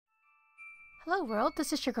Hello world,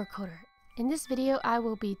 this is Sugarcoder. In this video, I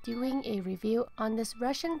will be doing a review on this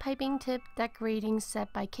Russian piping tip decorating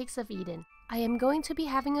set by Cakes of Eden. I am going to be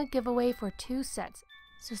having a giveaway for 2 sets,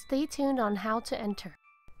 so stay tuned on how to enter.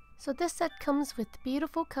 So this set comes with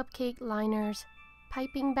beautiful cupcake liners,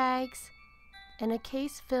 piping bags, and a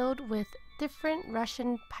case filled with different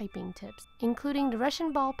Russian piping tips, including the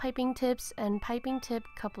Russian ball piping tips and piping tip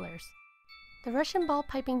couplers. The Russian ball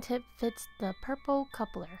piping tip fits the purple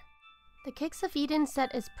coupler. The Cakes of Eden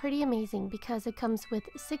set is pretty amazing because it comes with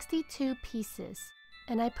 62 pieces,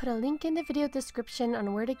 and I put a link in the video description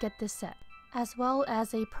on where to get this set, as well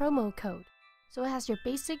as a promo code. So it has your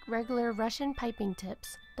basic regular Russian piping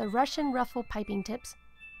tips, the Russian ruffle piping tips,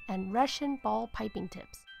 and Russian ball piping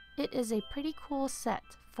tips. It is a pretty cool set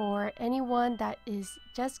for anyone that is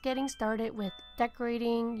just getting started with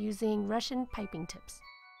decorating using Russian piping tips.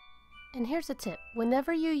 And here's a tip,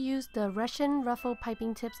 whenever you use the Russian ruffle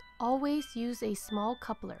piping tips, always use a small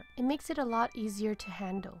coupler. It makes it a lot easier to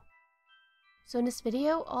handle. So in this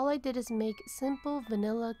video, all I did is make simple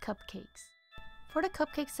vanilla cupcakes. For the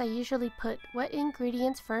cupcakes, I usually put wet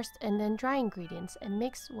ingredients first and then dry ingredients and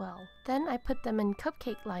mix well. Then I put them in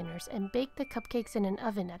cupcake liners and bake the cupcakes in an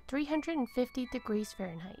oven at 350 degrees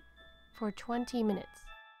Fahrenheit for 20 minutes.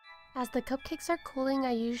 As the cupcakes are cooling,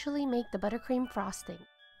 I usually make the buttercream frosting.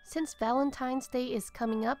 Since Valentine's Day is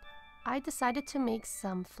coming up, I decided to make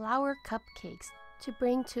some flower cupcakes to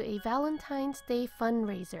bring to a Valentine's Day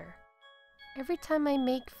fundraiser. Every time I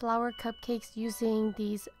make flower cupcakes using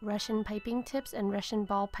these Russian piping tips and Russian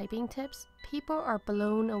ball piping tips, people are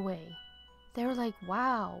blown away. They're like,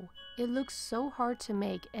 wow, it looks so hard to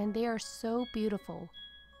make and they are so beautiful.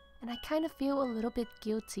 And I kind of feel a little bit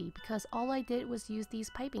guilty because all I did was use these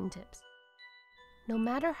piping tips. No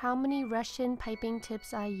matter how many Russian piping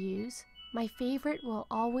tips I use, my favorite will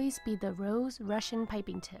always be the rose Russian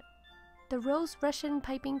piping tip. The rose Russian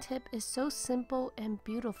piping tip is so simple and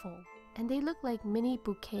beautiful, and they look like mini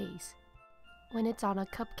bouquets when it's on a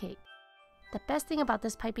cupcake. The best thing about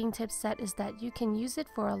this piping tip set is that you can use it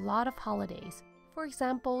for a lot of holidays. For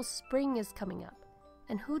example, spring is coming up,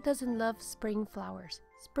 and who doesn't love spring flowers?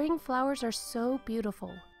 Spring flowers are so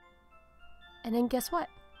beautiful. And then guess what?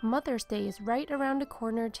 Mother's Day is right around the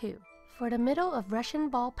corner too. For the middle of Russian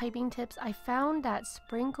ball piping tips, I found that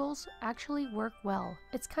sprinkles actually work well.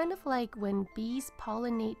 It's kind of like when bees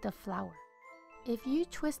pollinate the flower. If you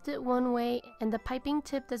twist it one way and the piping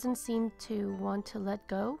tip doesn't seem to want to let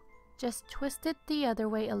go, just twist it the other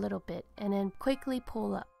way a little bit and then quickly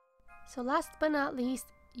pull up. So last but not least,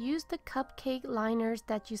 use the cupcake liners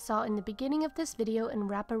that you saw in the beginning of this video and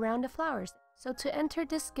wrap around the flowers. So to enter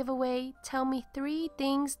this giveaway, tell me 3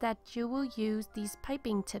 things that you will use these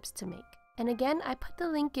piping tips to make. And again, I put the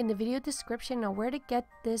link in the video description on where to get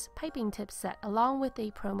this piping tip set along with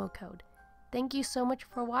a promo code. Thank you so much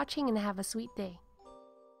for watching and have a sweet day.